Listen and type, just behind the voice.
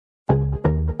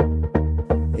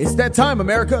It's that time,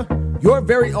 America. Your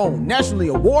very own nationally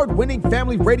award-winning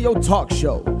family radio talk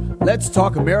show, Let's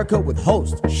Talk America with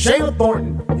host Shayla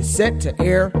Thornton, is set to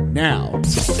air now.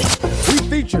 We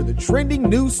feature the trending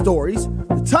news stories,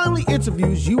 the timely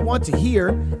interviews you want to hear,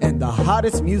 and the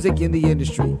hottest music in the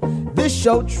industry. This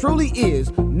show truly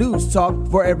is news talk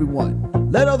for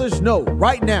everyone. Let others know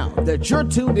right now that you're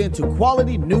tuned into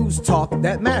quality news talk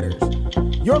that matters.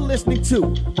 You're listening to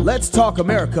Let's Talk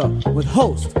America with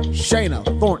host Shayna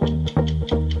Thornton.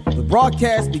 The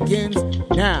broadcast begins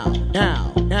now.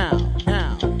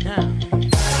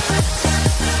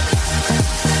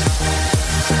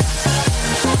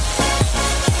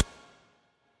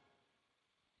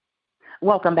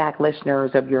 Welcome back,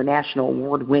 listeners of your national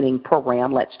award-winning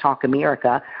program, Let's Talk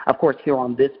America. Of course, here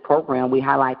on this program, we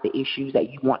highlight the issues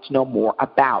that you want to know more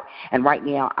about. And right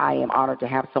now, I am honored to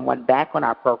have someone back on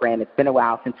our program. It's been a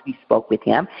while since we spoke with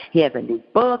him. He has a new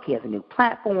book. He has a new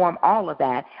platform, all of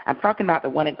that. I'm talking about the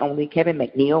one and only Kevin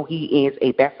McNeil. He is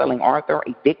a best-selling author,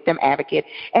 a victim advocate,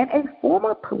 and a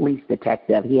former police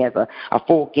detective. He has a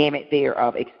full gamut there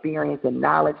of experience and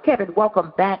knowledge. Kevin,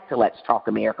 welcome back to Let's Talk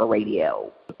America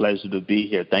Radio. A pleasure to be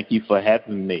here. Thank you for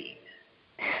having me.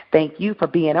 Thank you for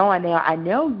being on. Now, I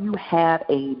know you have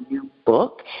a new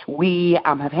book. We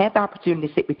have had the opportunity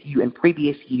to sit with you in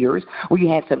previous years where you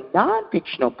had some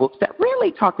non-fictional books that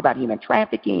really talked about human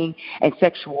trafficking and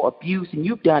sexual abuse, and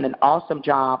you've done an awesome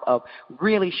job of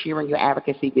really sharing your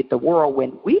advocacy with the world.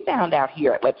 When we found out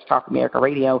here at Let's Talk America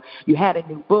Radio, you had a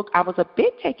new book, I was a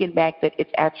bit taken back that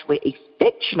it's actually a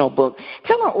fictional book.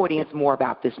 Tell our audience more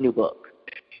about this new book.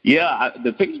 Yeah,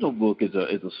 the fictional book is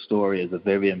a story, is a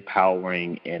very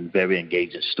empowering and very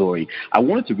engaging story. I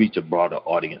wanted to reach a broader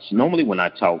audience. Normally when I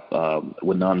talk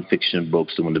with nonfiction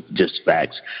books and with just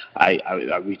facts, I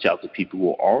reach out to people who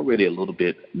are already a little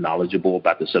bit knowledgeable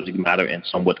about the subject matter and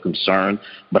somewhat concerned.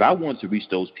 But I wanted to reach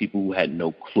those people who had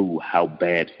no clue how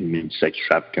bad human sex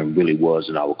trafficking really was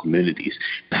in our communities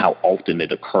and how often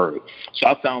it occurred. So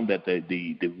I found that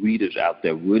the readers out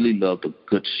there really loved a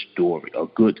good story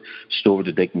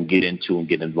that they can get into and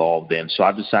get involved in. So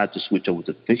I decided to switch over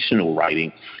to fictional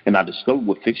writing, and I discovered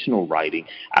with fictional writing,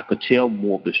 I could tell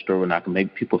more of the story and I could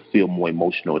make people feel more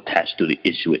emotional attached to the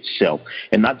issue itself,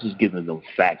 and not just giving them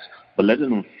facts, but letting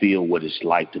them feel what it's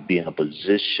like to be in a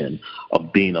position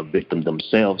of being a victim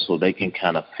themselves so they can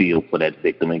kind of feel for that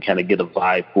victim and kind of get a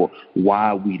vibe for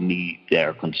why we need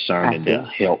their concern and their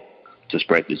help to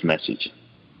spread this message.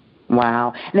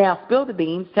 Wow. Now, spill the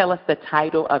beans. Tell us the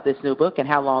title of this new book and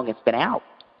how long it's been out.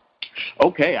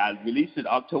 Okay, I released it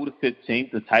October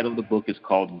 15th. The title of the book is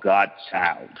called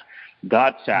Godchild.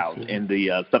 Godchild, and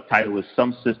the subtitle is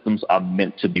Some Systems Are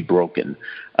Meant to Be Broken.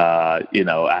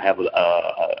 I have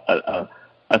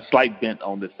a slight bent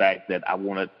on the fact that I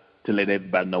wanted to let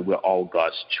everybody know we're all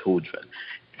God's children.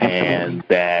 And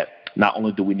that not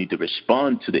only do we need to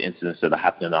respond to the incidents that are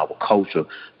happening in our culture,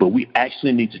 but we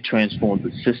actually need to transform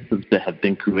the systems that have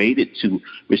been created to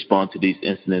respond to these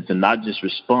incidents, and not just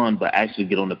respond, but actually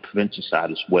get on the prevention side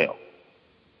as well.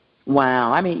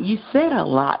 Wow. I mean, you said a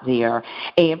lot there,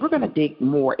 and we're going to dig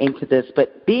more into this,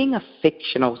 but being a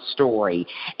fictional story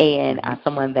and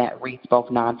someone that reads both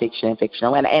nonfiction and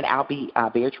fictional, and I'll be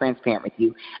very transparent with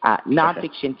you,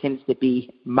 nonfiction tends to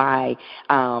be my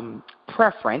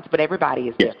preference, but everybody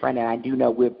is different, and I do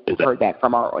know we've heard that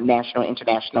from our national,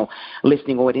 international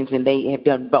listening audience, and they have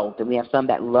done both, and we have some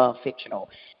that love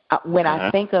fictional. When I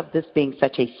think of this being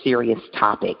such a serious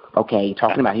topic,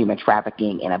 talking about human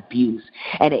trafficking and abuse,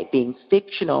 and it being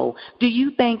fictional, do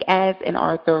you think as an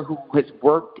author who has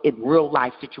worked in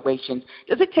real-life situations,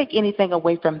 does it take anything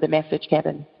away from the message,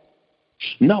 Kevin?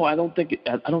 No, I don't think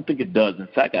it does. In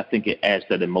fact, I think it adds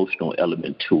that emotional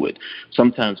element to it.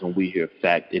 Sometimes when we hear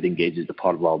fact, it engages the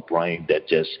part of our brain that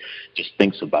just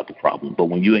thinks about the problem. But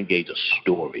when you engage a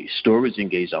story, stories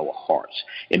engage our hearts.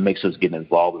 It makes us get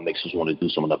involved. It makes us want to do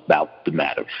something about the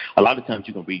matter. A lot of times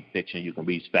you can read fiction, you can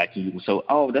read facts, and you can say,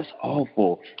 oh, that's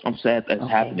awful. I'm sad that's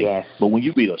happening. Yes. But when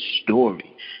you read a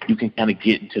story, you can kind of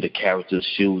get into the character's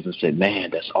shoes and say, man,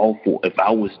 that's awful. If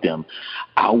I was them,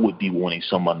 I would be wanting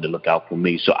someone to look out for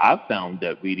me. So I found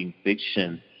that reading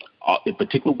fiction, in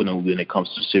particular when it comes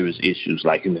to serious issues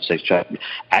like human sex trafficking,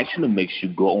 actually makes you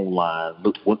go online,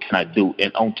 look, what can I do?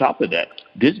 And on top of that,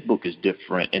 this book is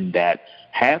different in that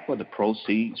half of the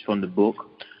proceeds from the book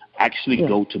actually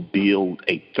go to build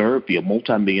a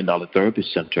multi-million-dollar therapy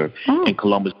center in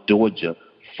Columbus, Georgia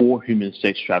for human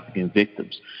sex trafficking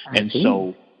victims.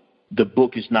 So the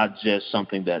book is not just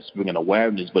something that's bringing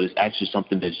awareness, but it's actually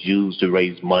something that's used to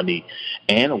raise money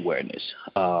and awareness.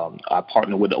 I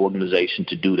partner with the organization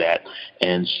to do that,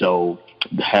 and so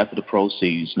half of the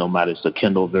proceeds, no matter it's the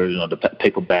Kindle version or the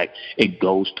paperback, it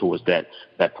goes towards that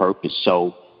purpose.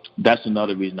 So that's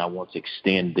another reason I want to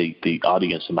extend the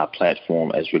audience of my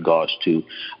platform as regards to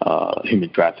human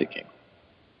trafficking.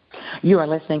 You are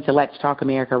listening to Let's Talk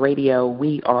America Radio.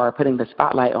 We are putting the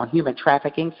spotlight on human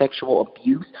trafficking, sexual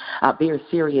abuse, very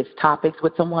serious topics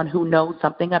with someone who knows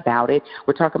something about it.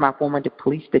 We're talking about former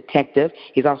police detective.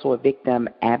 He's also a victim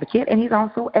advocate, and he's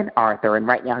also an author. And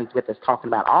right now he's with us talking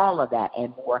about all of that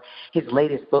and more. His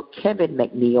latest book, Kevin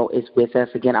McNeil, is with us.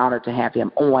 Again, honored to have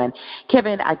him on.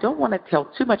 Kevin, I don't want to tell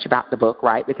too much about the book,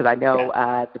 right, because I know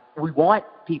we want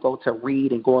people to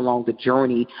read and go along the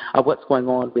journey of what's going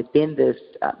on within this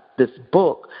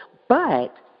book.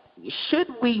 But should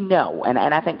we know, and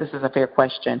I think this is a fair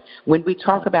question, when we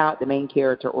talk about the main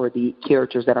character or the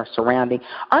characters that are surrounding,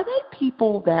 are they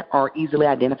people that are easily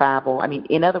identifiable? I mean,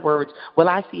 in other words, will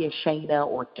I see a Shayna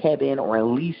or Kevin or a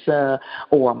Lisa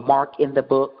or a Mark in the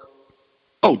book?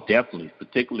 Oh, definitely,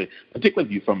 particularly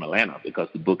if you're from Atlanta, because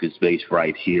the book is based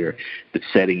right here. The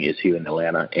setting is here in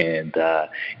Atlanta, and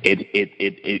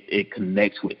it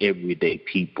connects with everyday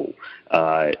people.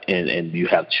 And you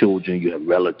have children, you have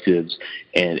relatives,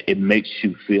 and it makes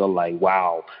you feel like,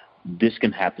 wow, this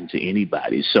can happen to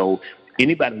anybody. So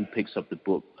anybody who picks up the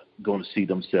book going to see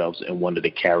themselves in one of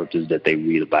the characters that they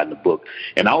read about in the book.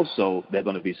 And also, they're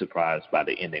going to be surprised by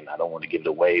the ending. I don't want to give it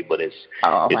away, but it's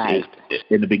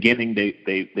in the beginning,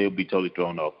 they'll be totally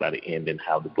thrown off by the end and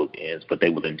how the book ends, but they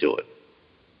will enjoy it.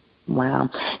 Wow.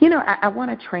 You know, I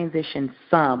want to transition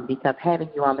some because having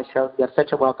you on the show, you have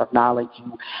such a wealth of knowledge.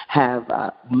 You have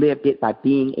lived it by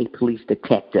being a police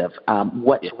detective,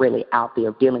 what's really out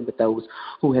there dealing with those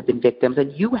who have been victims.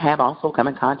 And you have also come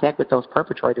in contact with those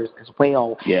perpetrators as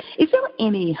well. Yeah. Is there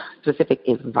any specific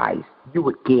advice you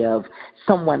would give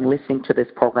someone listening to this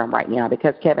program right now?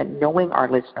 Because, Kevin, knowing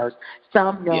our listeners,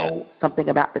 some know something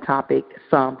about the topic,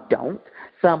 some don't.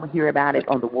 Some hear about it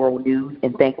on the world news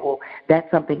and think, well, that's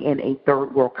something in a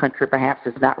third world country, perhaps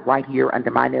it's not right here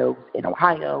under my nose in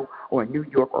Ohio or New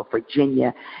York or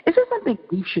Virginia. Is there something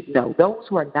we should know, those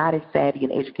who are not as savvy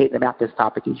and educated about this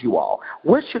topic as you all?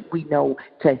 What should we know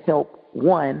to help,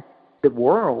 one, the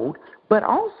world, but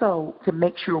also to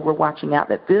make sure we're watching out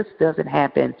that this doesn't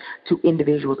happen to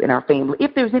individuals in our family,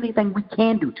 if there's anything we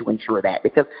can do to ensure that?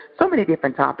 Because so many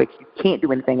different topics you can't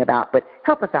do anything about, but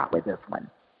help us out with this one.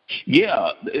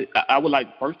 Yeah, I would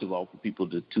like, first of all, for people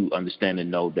to understand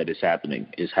and know that it's happening.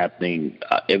 It's happening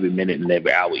every minute and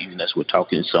every hour, even as we're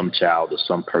talking, some child or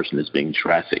some person is being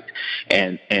trafficked.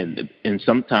 And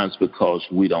sometimes because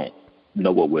we don't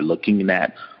know what we're looking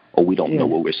at or we don't know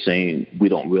what we're seeing, we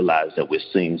don't realize that we're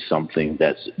seeing something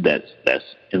that's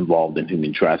involved in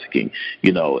human trafficking.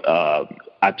 You know,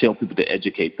 I tell people to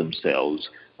educate themselves,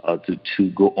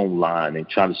 to go online and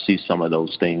try to see some of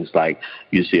those things. Like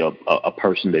you see a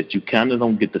person that you kind of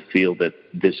don't get the feel that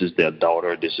this is their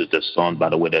daughter, this is their son by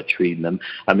the way they're treating them.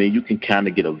 I mean, you can kind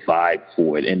of get a vibe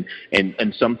for it.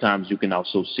 And sometimes you can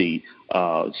also see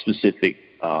specific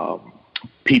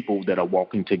people that are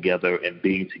walking together and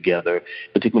being together,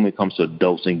 particularly when it comes to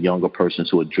adults and younger persons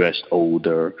who are dressed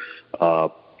older,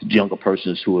 younger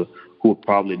persons who are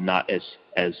probably not as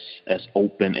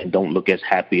open and don't look as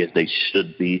happy as they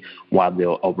should be while they're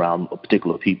around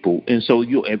particular people. And so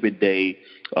your everyday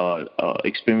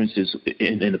experiences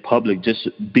in the public, just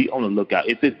be on the lookout.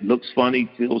 If it looks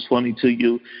funny, feels funny to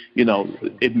you, you know,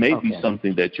 it may be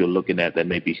something that you're looking at that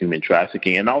may be human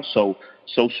trafficking. And also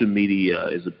social media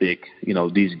is a big, you know,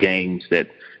 these games that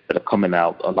are coming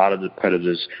out. A lot of the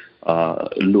predators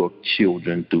lure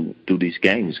children through these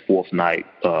games. Fortnite,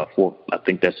 I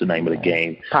think that's the name of the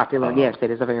game. Popular, yes,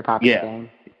 it is a very popular game.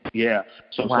 Yeah,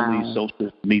 so some of these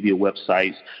social media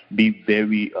websites, be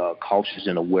very cautious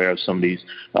and aware of some of these.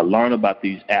 Learn about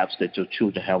these apps that your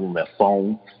children have on their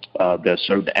phone. There are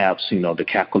certain apps, you know,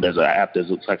 there's an app that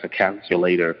looks like a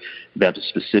calculator that is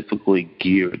specifically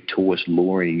geared towards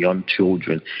luring young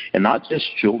children. And not just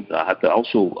children, I have to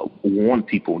also warn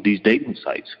people, these dating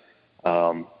sites.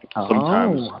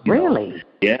 Sometimes, really?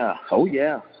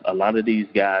 A lot of these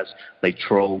guys, they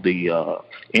troll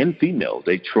and females,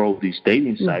 they troll these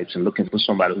dating sites and looking for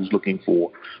somebody who's looking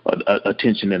for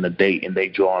attention in a date, and they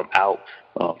draw them out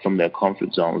from their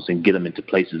comfort zones and get them into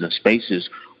places and spaces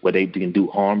where they can do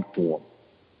harm to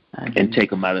them and take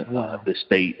them out of the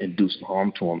state and do some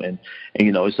harm to them. And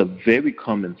you know, it's a very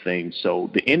common thing.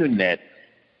 So the internet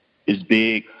is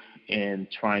big in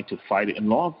trying to fight it. And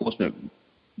law enforcement,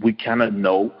 we kind of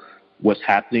know what's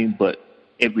happening, but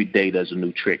every day there's a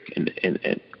new trick and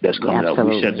that's coming up.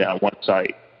 We shut down one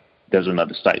site, there's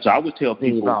another site. So I would tell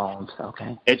people,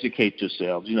 educate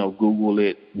yourselves. Google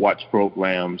it, watch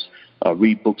programs,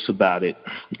 read books about it.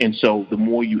 And so the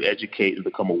more you educate and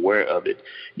become aware of it,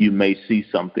 you may see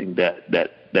something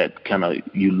that kind of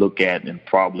you look at and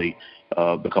probably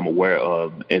become aware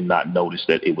of and not notice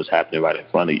that it was happening right in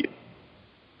front of you.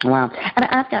 Wow. And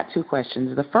I've got two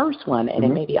questions. The first one, and it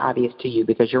may be obvious to you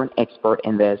because you're an expert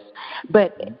in this,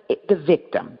 but the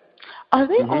victim. Are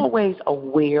they always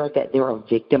aware that they're a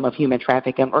victim of human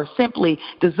trafficking, or simply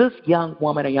does this young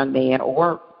woman or young man,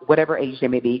 or whatever age they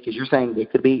may be, because you're saying they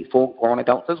could be full-grown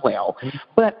adults as well,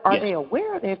 but are they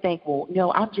aware they think, well,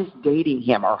 no, I'm just dating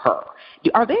him or her?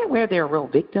 Are they aware they're a real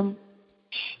victim?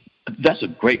 That's a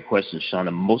great question, Sean,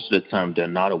 and most of the time they're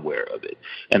not aware of it.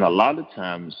 And a lot of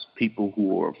times people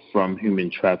who are from human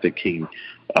trafficking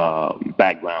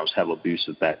backgrounds have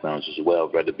abusive backgrounds as well,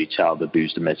 whether it be child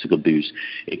abuse, domestic abuse.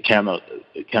 It kind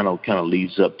of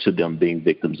leads up to them being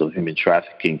victims of human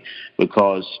trafficking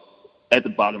because at the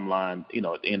bottom line,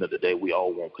 at the end of the day, we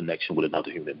all want connection with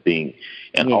another human being.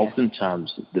 And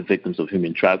oftentimes the victims of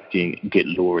human trafficking get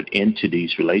lured into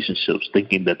these relationships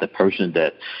thinking that the person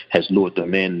that has lured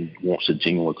them in wants a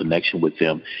genuine connection with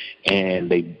them. And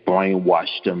they brainwash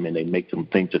them and they make them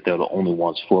think that they're the only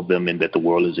ones for them and that the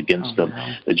world is against them,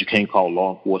 that you can't call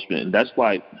law enforcement. And that's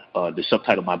why the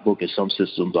subtitle of my book is Some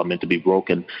Systems Are Meant to Be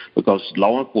Broken, because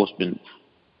law enforcement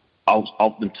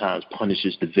oftentimes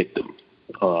punishes the victim.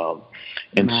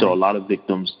 So a lot of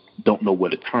victims don't know where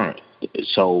to turn.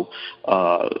 So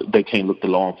they can't look to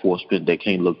law enforcement. They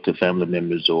can't look to family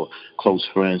members or close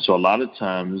friends. So a lot of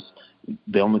times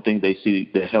the only thing they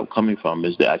see the help coming from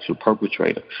is the actual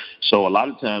perpetrator. So a lot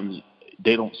of times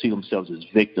they don't see themselves as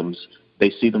victims. They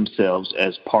see themselves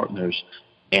as partners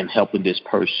in helping this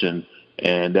person,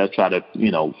 and they'll try to,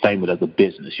 frame it as a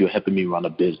business. You're helping me run a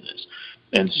business.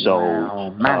 And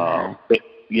so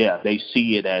they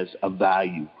see it as a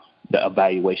value, the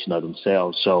evaluation of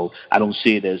themselves. So I don't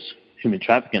see it as human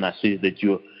trafficking. I see it that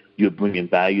you're bringing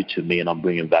value to me and I'm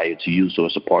bringing value to you. So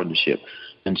it's a partnership.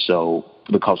 And so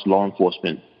because law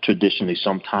enforcement traditionally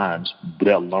sometimes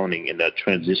they're learning and they're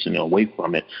transitioning away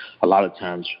from it, a lot of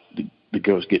times the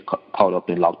girls get caught up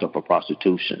and locked up for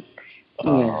prostitution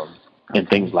and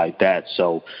things like that.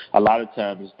 So a lot of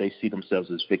times they see themselves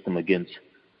as victim against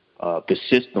the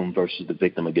system versus the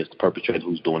victim against the perpetrator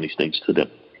who's doing these things to them.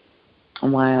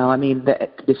 Wow. I mean, the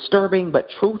disturbing but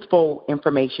truthful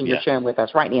information you're sharing with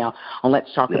us right now on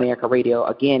Let's Talk America Radio.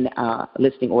 Again,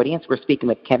 listening audience, we're speaking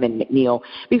with Kevin McNeil.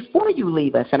 Before you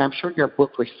leave us, and I'm sure your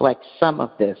book reflects some of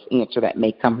this answer that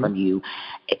may come from you,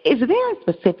 is there a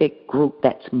specific group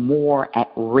that's more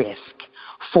at risk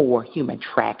for human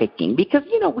trafficking? Because,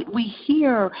 we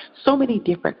hear so many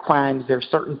different crimes. There are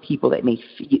certain people that may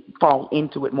fall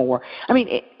into it more. I mean,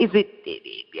 is it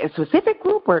a specific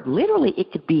group, or literally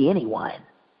it could be anyone?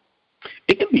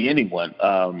 It can be anyone.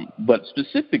 But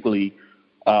specifically,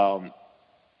 I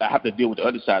have to deal with the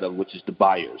other side of it, which is the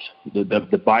buyers.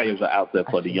 The buyers are out there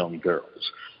for the young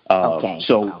girls.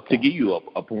 To give you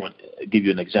a point, give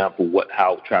you an example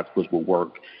how traffickers will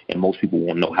work, and most people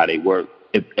won't know how they work.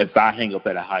 If I hang up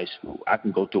at a high school, I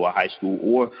can go to a high school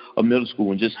or a middle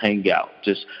school and just hang out,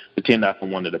 just pretend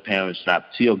I'm one of the parents, and I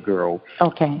see a girl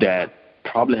that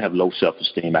probably have low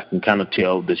self-esteem. I can kind of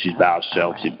tell that she's by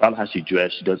herself. She probably how she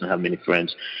dressed. She doesn't have many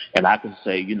friends. And I can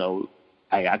say,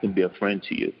 hey, I can be a friend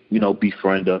to you,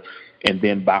 befriend her, and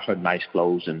then buy her nice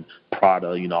clothes and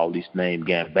Prada, all these name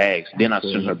brand bags. Then I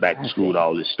send her back to school with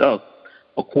all this stuff.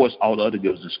 Of course, all the other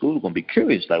girls in school are going to be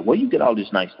curious, like, where you get all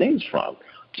these nice things from?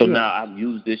 So now I've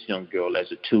used this young girl as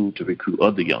a tool to recruit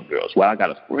other young girls. Well, I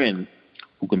got a friend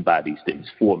who can buy these things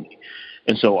for me.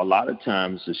 And so a lot of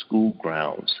times the school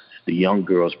grounds, the young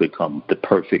girls become the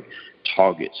perfect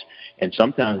targets. And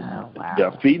sometimes there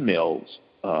are females,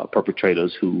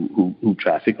 perpetrators who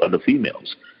traffic other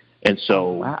females. And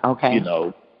so,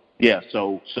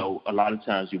 so a lot of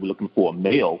times you were looking for a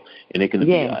male, and it can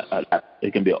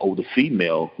be an older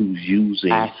female who's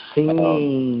using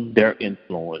their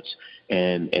influence,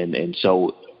 and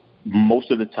so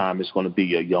most of the time it's going to be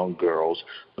your young girls,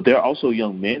 but there are also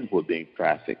young men who are being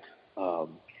trafficked. The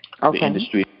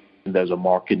industry, there's a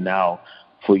market now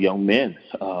for young men,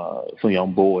 for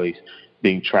young boys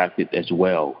being trafficked as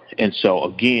well. And so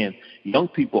again, young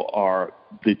people are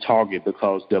the target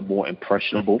because they're more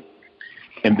impressionable,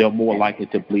 and they're more likely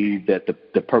to believe that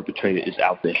the perpetrator is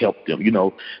out to help them.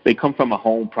 They come from a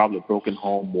home, probably a broken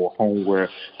home, or a home where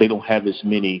they don't have as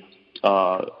many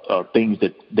things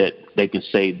that they can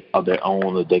say are their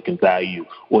own or they can value,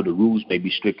 or the rules may be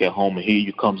strict at home, and here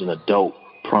you comes an adult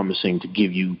promising to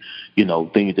give you,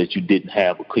 things that you didn't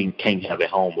have or can't have at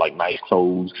home, like nice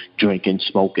clothes, drinking,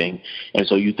 smoking. And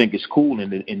so you think it's cool in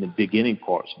the beginning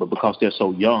parts, but because they're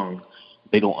so young,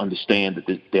 they don't understand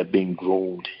that they're being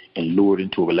groomed and lured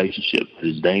into a relationship that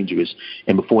is dangerous.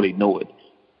 And before they know it,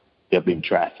 they're being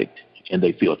trafficked, and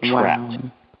they feel trapped.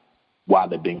 Wow. While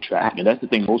they're being trafficked. And that's the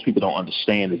thing most people don't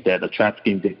understand, is that a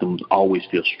trafficking victim always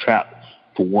feels trapped.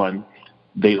 For one,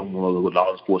 they don't want to go to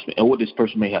law enforcement. Or this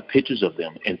person may have pictures of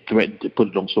them and threaten to put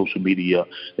it on social media.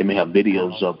 They may have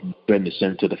videos of threatening to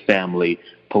send it to the family,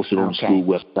 posted on the school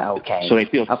website. Okay. So they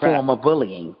feel trapped. A form of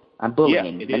bullying.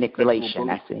 Manipulation,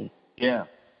 I see. Yeah.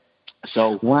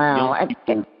 So young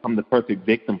people become the perfect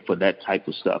victim for that type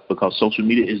of stuff, because social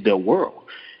media is their world.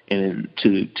 And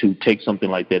to take something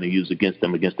like that and use against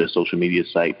them, against their social media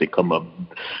site,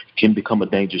 can become a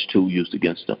dangerous tool used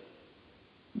against them.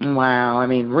 Wow. I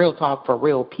mean, real talk for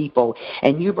real people.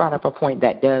 And you brought up a point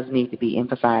that does need to be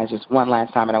emphasized just one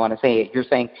last time, and I want to say it. You're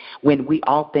saying when we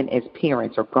often, as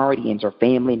parents or guardians or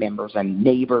family members and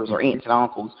neighbors or aunts and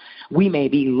uncles, we may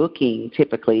be looking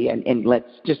typically, and let's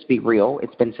just be real,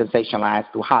 it's been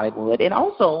sensationalized through Hollywood, and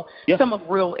also some of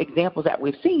real examples that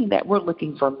we've seen, that we're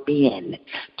looking for men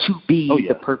to be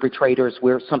the perpetrators,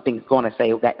 where something's going to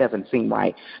say, that doesn't seem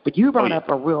right. But you brought up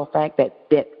a real fact that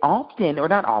often, or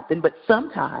not often, but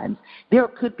sometimes, there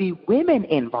could be women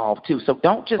involved too. So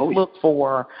don't just look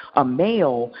for a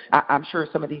male. I'm sure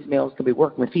some of these males could be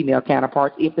working with female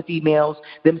counterparts if the females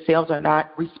themselves are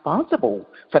not responsible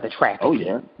for the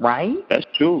trafficking. Right? That's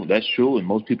true. And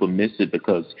most people miss it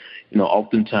because,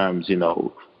 oftentimes,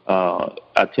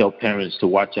 I tell parents to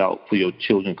watch out for your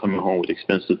children coming home with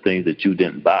expensive things that you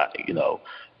didn't buy,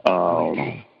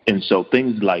 And so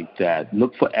things like that.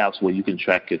 Look for apps where you can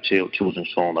track your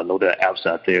children's phone. I know there are apps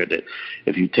out there that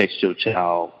if you text your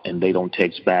child and they don't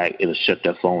text back, it'll shut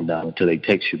their phone down until they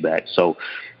text you back. So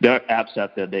there are apps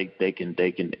out there they can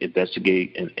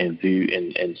investigate and view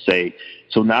and say.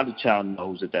 So now the child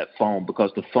knows that phone,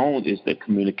 because the phone is the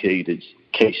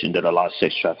communication that a lot of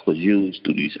sex traffickers use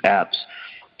through these apps,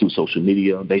 through social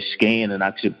media. They scan and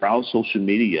actually browse social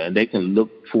media, and they can look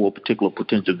for a particular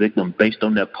potential victim based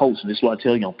on their posts. And this is why I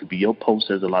tell young people, your post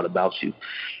says a lot about you.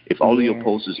 If all of your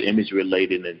posts is image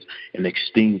related and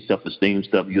esteem stuff,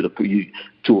 you're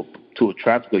to a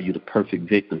trafficker, you're the perfect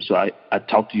victim. So I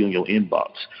talk to you in your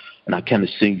inbox, and I kind of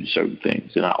send you certain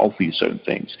things, and I offer you certain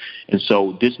things. And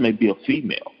so this may be a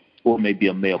female, or maybe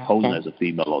a male posing as a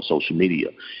female on social media.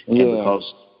 And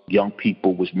because young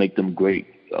people, which make them great,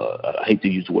 I hate to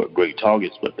use the word great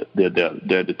targets, but they're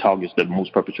the targets that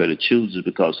most perpetrators choose,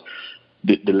 because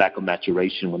the lack of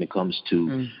maturation when it comes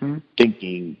to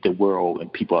thinking the world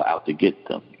and people are out to get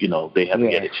them. They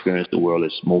haven't yet experienced the world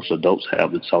as most adults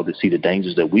have, and so they see the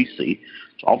dangers that we see.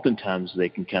 So oftentimes they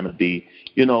can kind of be,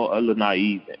 a little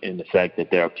naive in the fact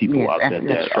that there are people out there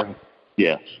that are,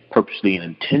 purposely and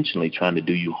intentionally trying to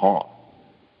do you harm.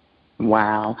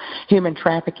 Wow. Human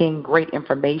trafficking, great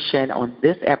information on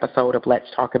this episode of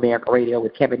Let's Talk America Radio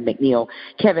with Kevin McNeil.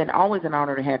 Kevin, always an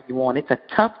honor to have you on. It's a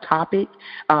tough topic,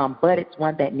 but it's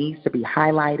one that needs to be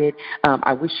highlighted.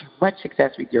 I wish you much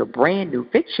success with your brand new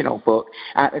fictional book.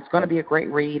 It's going to be a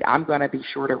great read. I'm going to be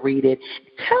sure to read it.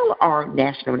 Tell our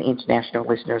national and international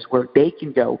listeners where they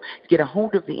can go to get a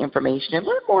hold of the information and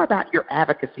learn more about your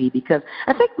advocacy, because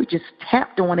I think we just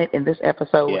tapped on it in this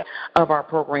episode of our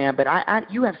program, but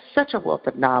you have such a wealth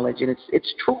of knowledge, and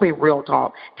it's truly real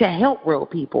talk to help real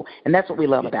people, and that's what we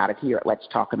love about it here at Let's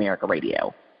Talk America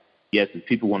Radio. Yes, if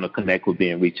people want to connect with me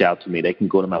and reach out to me, they can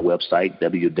go to my website,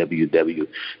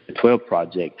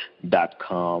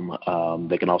 www.the12project.com.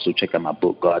 They can also check out my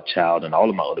book, Godchild, and all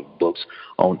of my other books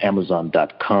on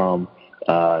Amazon.com.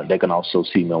 They can also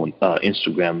see me on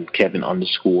Instagram,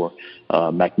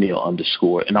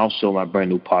 Kevin_McNeil_, and also my brand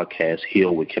new podcast,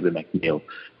 Heal with Kevin McNeil,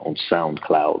 on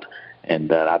SoundCloud.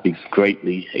 And I'll be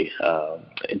greatly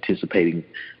anticipating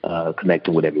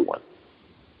connecting with everyone.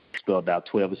 Spelled out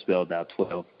 12 is spelled out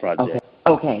 12 project.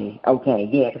 Okay,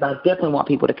 yeah, because I definitely want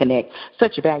people to connect.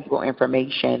 Such valuable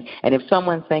information. And if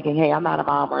someone's thinking, hey, I'm not a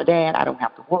mom or a dad, I don't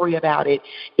have to worry about it,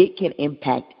 it can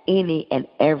impact any and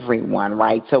everyone,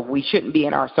 right? So we shouldn't be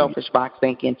in our selfish box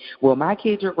thinking, well, my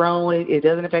kids are grown, it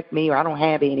doesn't affect me, or I don't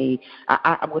have any.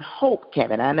 I would hope,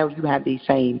 Kevin, I know you have these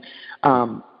same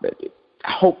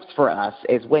hopes for us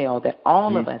as well, that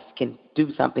all of us can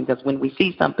do something, because when we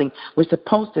see something, we're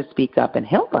supposed to speak up and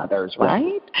help others,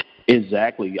 right?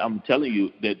 Exactly. I'm telling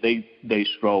you that they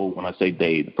stroll, when I say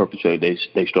they, the perpetrator,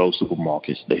 they stroll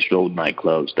supermarkets, they stroll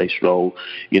nightclubs, they stroll,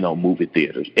 movie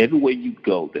theaters. Everywhere you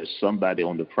go, there's somebody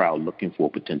on the prowl looking for a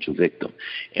potential victim.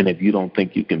 And if you don't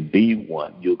think you can be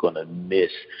one, you're going to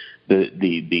miss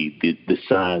the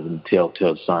signs and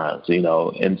telltale signs,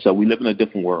 And so we live in a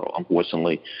different world,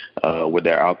 unfortunately, where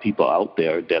there are people out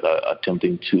there that are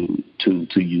attempting to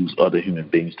use other human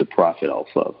beings to profit off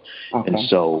of. Okay. And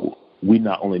so we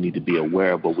not only need to be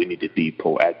aware, but we need to be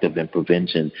proactive in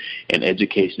prevention. And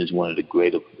education is one of the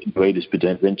greatest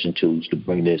prevention tools to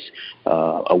bring this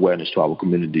awareness to our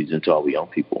communities and to our young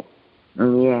people.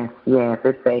 Yes.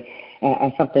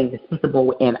 It's something that's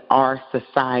visible in our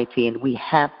society, and we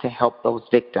have to help those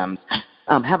victims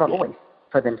have a voice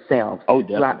for themselves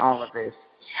throughout all of this.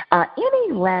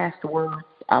 Any last words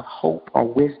of hope or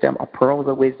wisdom or pearls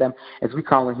of wisdom, as we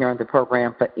call it here on the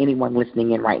program, for anyone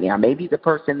listening in right now? Maybe the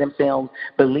person themselves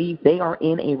believes they are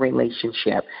in a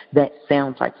relationship that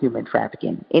sounds like human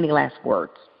trafficking. Any last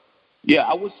words? Yeah,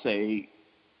 I would say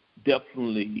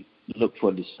definitely look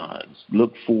for the signs.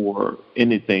 Look for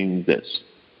anything that's,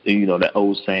 that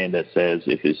old saying that says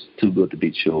if it's too good to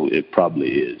be true, it probably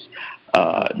is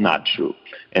not true.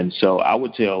 And so I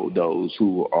would tell those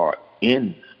who are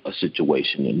in a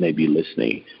situation and maybe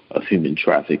listening of human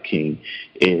trafficking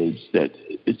is that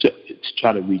it's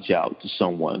try to reach out to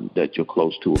someone that you're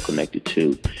close to or connected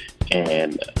to.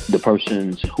 And the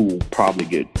persons who probably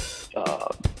get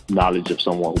knowledge of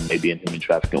someone who may be in human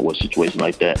trafficking or a situation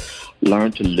like that,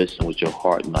 learn to listen with your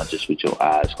heart, not just with your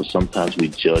eyes, because sometimes we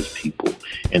judge people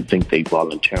and think they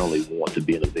voluntarily want to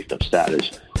be in a victim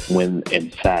status when, in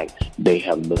fact, they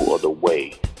have no other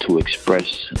way to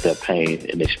express their pain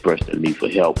and express their need for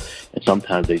help. And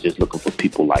sometimes they're just looking for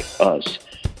people like us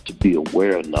to be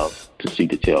aware enough to see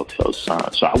the telltale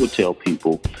signs. So I would tell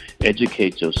people,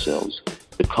 educate yourselves,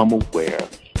 become aware,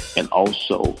 and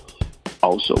also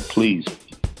please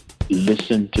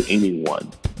listen to anyone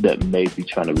that may be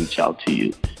trying to reach out to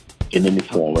you in any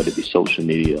form, whether it be social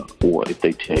media or if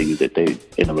they tell you that they're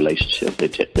in a relationship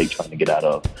that they're trying to get out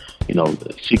of,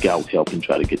 seek out help and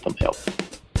try to get them help.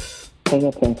 Pay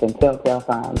attention, telltale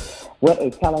signs. What a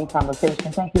telling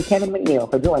conversation. Thank you, Kevin McNeil,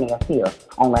 for joining us here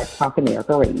on Let's Talk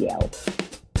America Radio.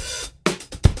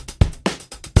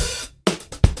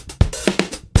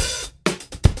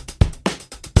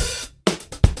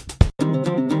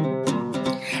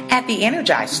 At the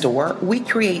Energize Store, we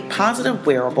create positive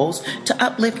wearables to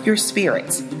uplift your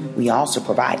spirits. We also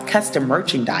provide custom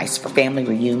merchandise for family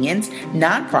reunions,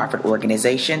 nonprofit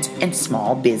organizations, and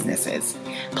small businesses.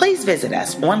 Please visit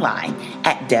us online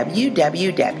at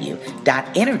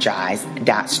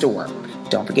www.energize.store.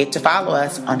 Don't forget to follow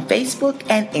us on Facebook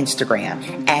and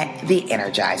Instagram at The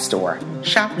Energize Store.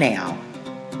 Shop now.